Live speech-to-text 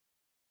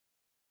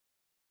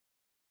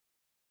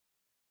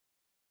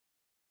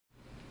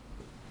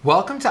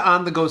Welcome to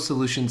On The Go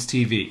Solutions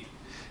TV.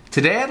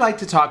 Today I'd like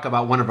to talk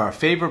about one of our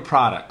favorite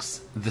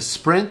products, the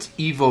Sprint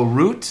EVO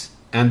Root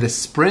and the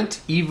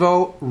Sprint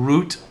EVO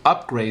Root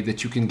upgrade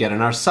that you can get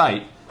on our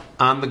site,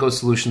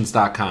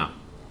 onthegosolutions.com.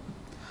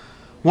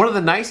 One of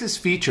the nicest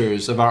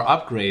features of our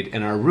upgrade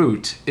and our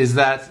root is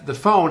that the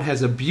phone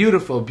has a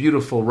beautiful,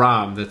 beautiful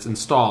ROM that's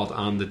installed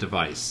on the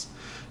device.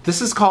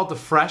 This is called the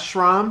Fresh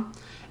ROM,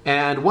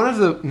 and one of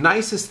the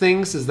nicest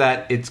things is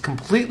that it's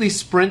completely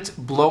Sprint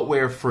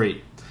bloatware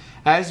free.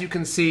 As you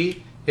can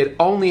see, it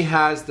only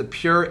has the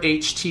pure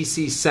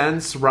HTC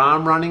Sense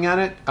ROM running on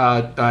it,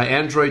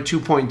 Android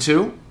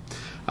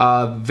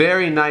 2.2.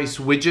 Very nice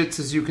widgets,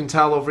 as you can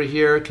tell over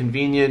here.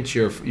 Convenient,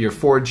 your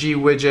 4G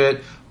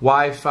widget,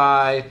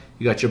 Wi-Fi,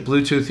 you got your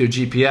Bluetooth, your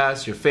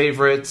GPS, your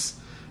favorites.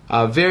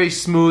 Very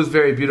smooth,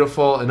 very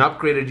beautiful, an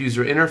upgraded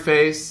user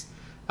interface.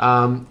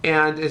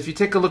 And if you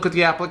take a look at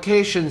the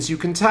applications, you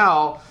can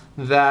tell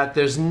that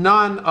there's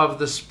none of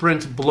the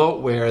Sprint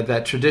bloatware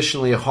that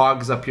traditionally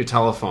hogs up your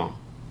telephone.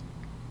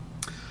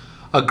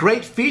 A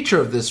great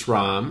feature of this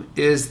ROM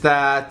is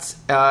that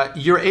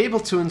you're able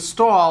to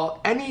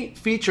install any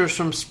features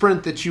from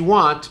Sprint that you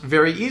want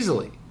very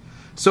easily.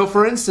 So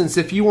for instance,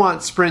 if you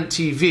want Sprint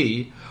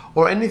TV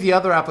or any of the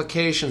other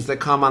applications that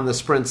come on the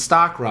Sprint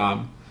stock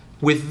ROM,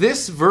 with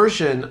this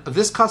version of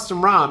this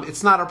custom ROM,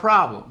 it's not a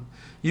problem.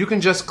 You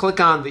can just click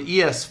on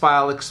the ES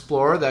File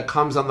Explorer that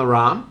comes on the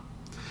ROM.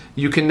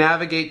 You can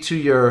navigate to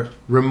your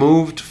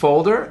removed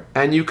folder,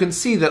 and you can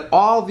see that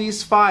all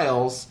these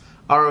files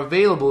are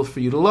available for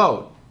you to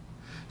load.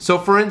 So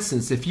for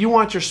instance, if you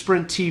want your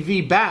Sprint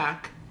TV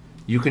back,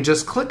 you can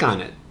just click on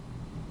it.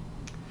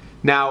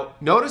 Now,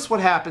 notice what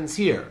happens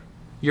here.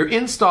 Your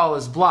install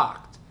is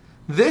blocked.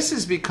 This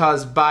is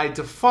because by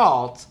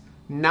default,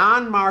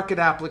 non-market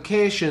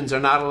applications are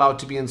not allowed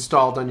to be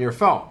installed on your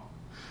phone.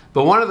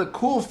 But one of the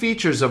cool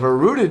features of a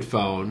rooted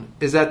phone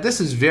is that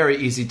this is very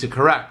easy to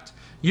correct.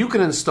 You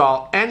can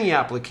install any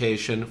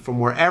application from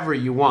wherever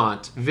you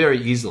want very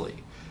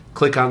easily.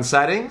 Click on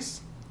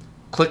Settings,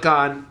 click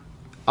on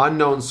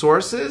Unknown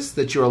Sources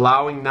that you're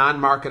allowing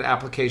non-market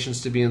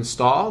applications to be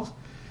installed,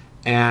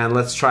 and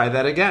let's try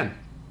that again.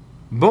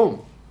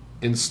 Boom,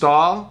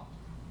 install,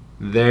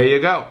 there you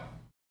go.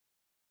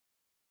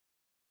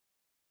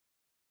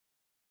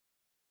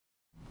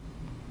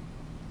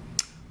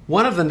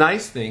 One of the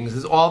nice things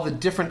is all the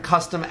different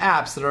custom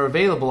apps that are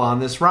available on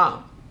this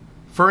ROM.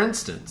 For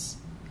instance,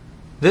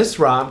 this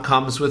ROM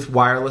comes with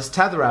wireless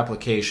Tether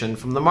application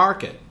from the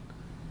market.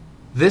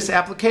 This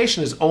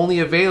application is only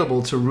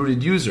available to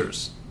rooted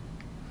users.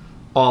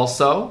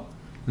 Also,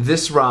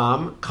 this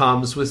ROM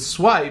comes with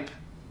Swype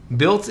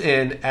built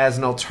in as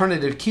an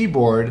alternative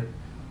keyboard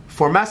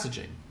for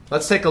messaging.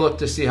 Let's take a look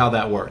to see how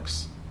that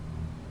works.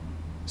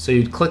 So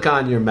you'd click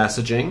on your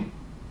messaging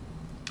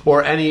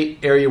or any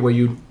area where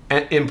you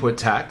input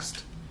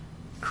text,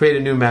 create a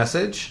new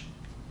message,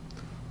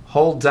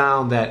 hold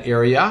down that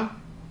area,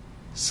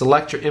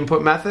 select your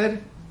input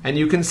method, and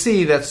you can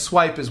see that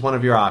Swype is one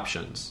of your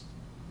options.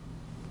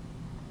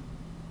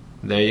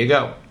 There you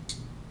go.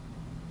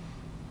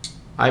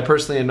 I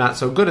personally am not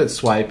so good at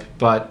Swype,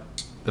 but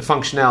the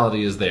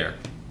functionality is there.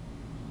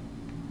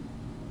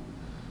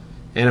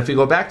 And if we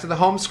go back to the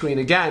home screen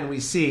again, we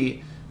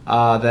see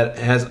that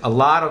it has a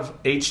lot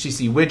of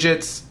HTC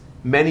widgets,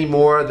 many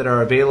more that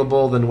are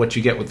available than what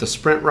you get with the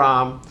Sprint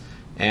ROM,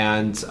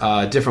 and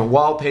different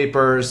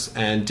wallpapers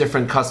and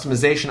different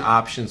customization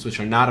options which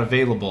are not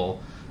available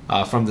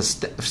from the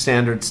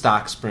standard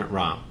stock Sprint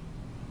ROM.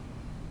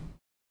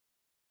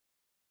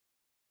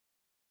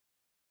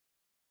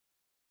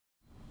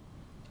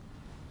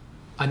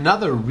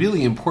 Another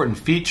really important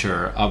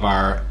feature of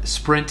our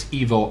Sprint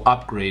EVO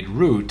upgrade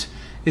root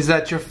is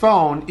that your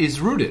phone is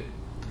rooted.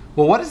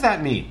 Well, what does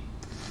that mean?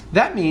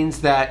 That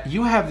means that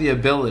you have the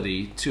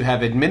ability to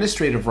have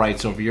administrative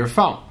rights over your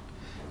phone.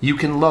 You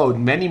can load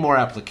many more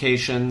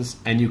applications,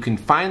 and you can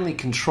finally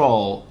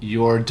control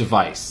your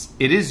device.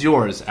 It is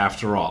yours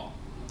after all.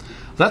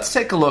 Let's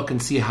take a look and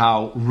see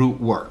how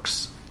root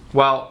works.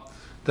 Well,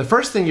 the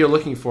first thing you're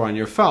looking for on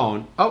your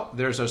phone, oh,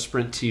 there's our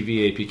Sprint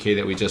TV APK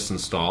that we just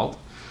installed.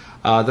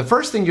 The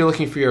first thing you're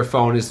looking for your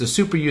phone is the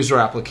super user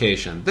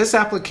application. This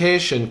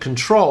application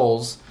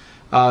controls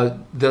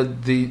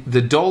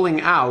the doling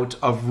out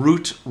of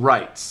root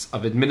rights,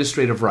 of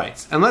administrative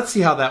rights. And let's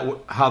see how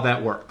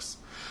that works.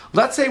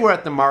 Let's say we're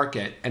at the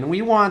market and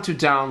we want to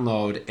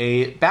download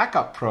a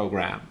backup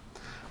program.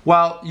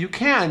 Well, you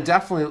can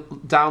definitely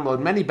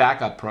download many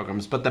backup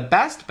programs, but the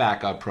best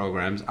backup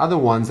programs are the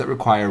ones that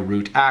require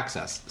root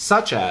access,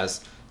 such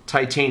as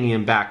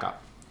Titanium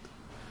Backup.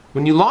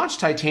 When you launch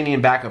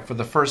Titanium Backup for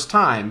the first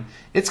time,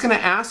 it's going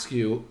to ask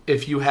you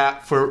if you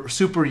have for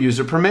super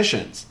user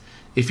permissions.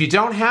 If you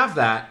don't have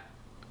that,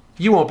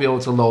 you won't be able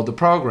to load the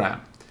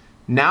program.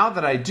 Now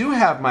that I do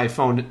have my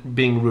phone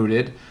being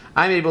rooted,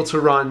 I'm able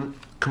to run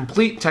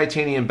complete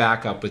Titanium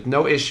Backup with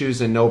no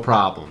issues and no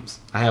problems.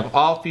 I have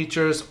all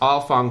features,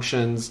 all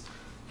functions.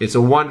 It's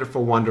a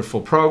wonderful, wonderful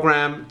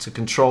program to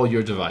control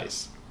your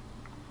device.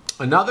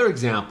 Another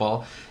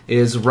example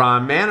is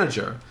ROM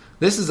Manager.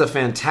 This is a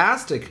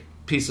fantastic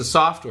piece of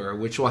software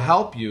which will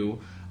help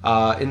you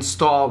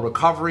install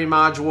recovery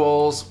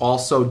modules,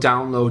 also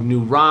download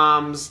new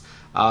ROMs,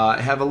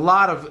 have a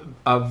lot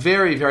of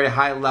very, very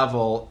high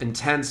level,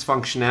 intense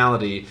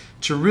functionality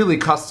to really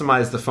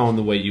customize the phone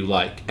the way you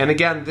like. And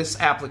again, this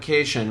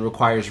application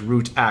requires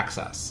root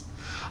access.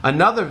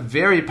 Another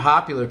very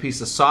popular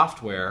piece of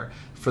software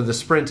for the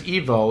Sprint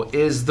EVO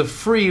is the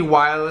free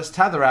wireless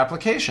Tether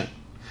application.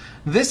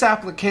 This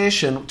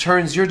application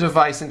turns your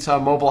device into a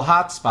mobile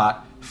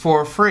hotspot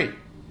for free.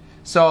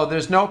 So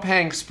there's no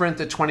paying Sprint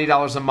at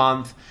 $20 a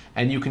month,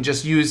 and you can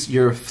just use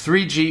your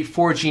 3G,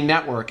 4G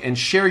network and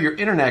share your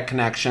internet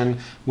connection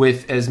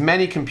with as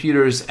many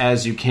computers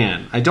as you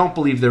can. I don't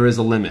believe there is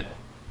a limit.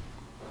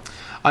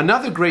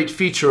 Another great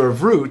feature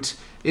of Root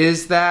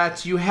is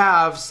that you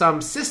have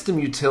some system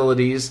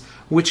utilities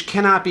which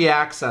cannot be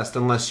accessed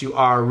unless you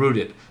are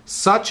rooted,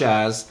 such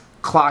as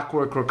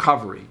Clockwork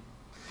Recovery.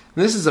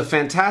 This is a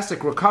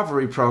fantastic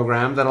recovery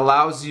program that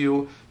allows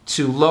you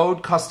to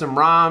load custom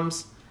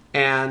ROMs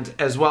and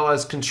as well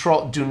as do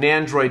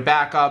Nandroid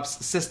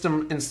backups,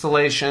 system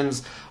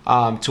installations,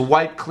 to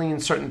wipe clean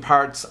certain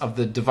parts of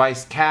the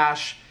device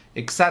cache,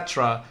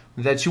 etc.,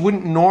 that you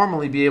wouldn't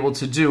normally be able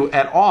to do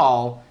at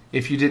all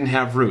if you didn't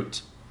have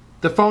root.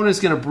 The phone is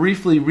going to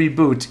briefly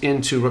reboot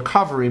into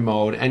recovery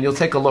mode, and you'll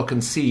take a look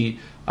and see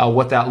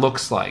what that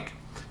looks like.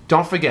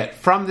 Don't forget,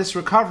 from this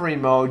recovery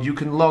mode, you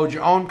can load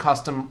your own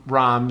custom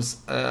ROMs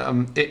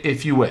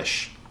if you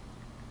wish.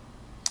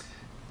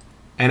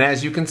 And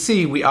as you can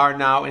see, we are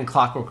now in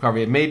Clockwork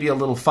Recovery. It may be a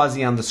little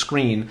fuzzy on the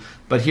screen,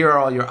 but here are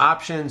all your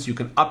options. You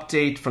can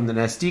update from an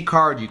SD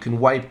card, you can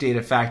wipe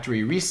data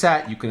factory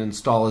reset, you can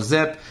install a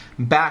zip,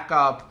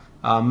 backup,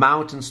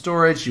 mount and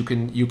storage, you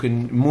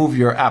can move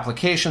your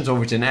applications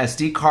over to an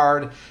SD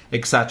card,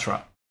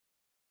 etc.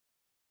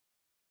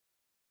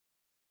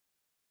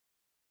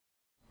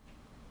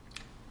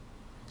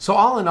 So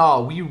all in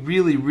all, we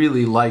really,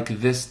 really like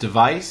this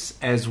device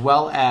as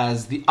well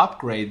as the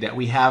upgrade that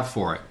we have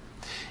for it.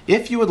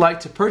 If you would like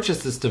to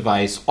purchase this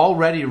device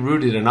already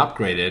rooted and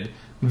upgraded,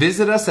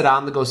 visit us at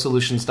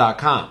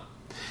onthegosolutions.com.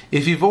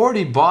 If you've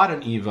already bought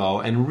an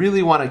EVO and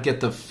really want to get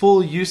the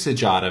full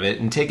usage out of it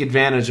and take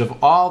advantage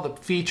of all the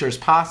features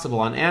possible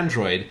on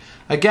Android,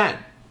 again,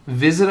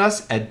 visit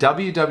us at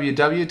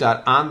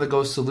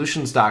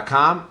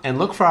www.onthegosolutions.com and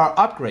look for our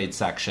upgrade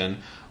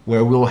section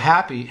where we'll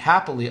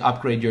happily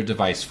upgrade your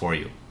device for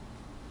you.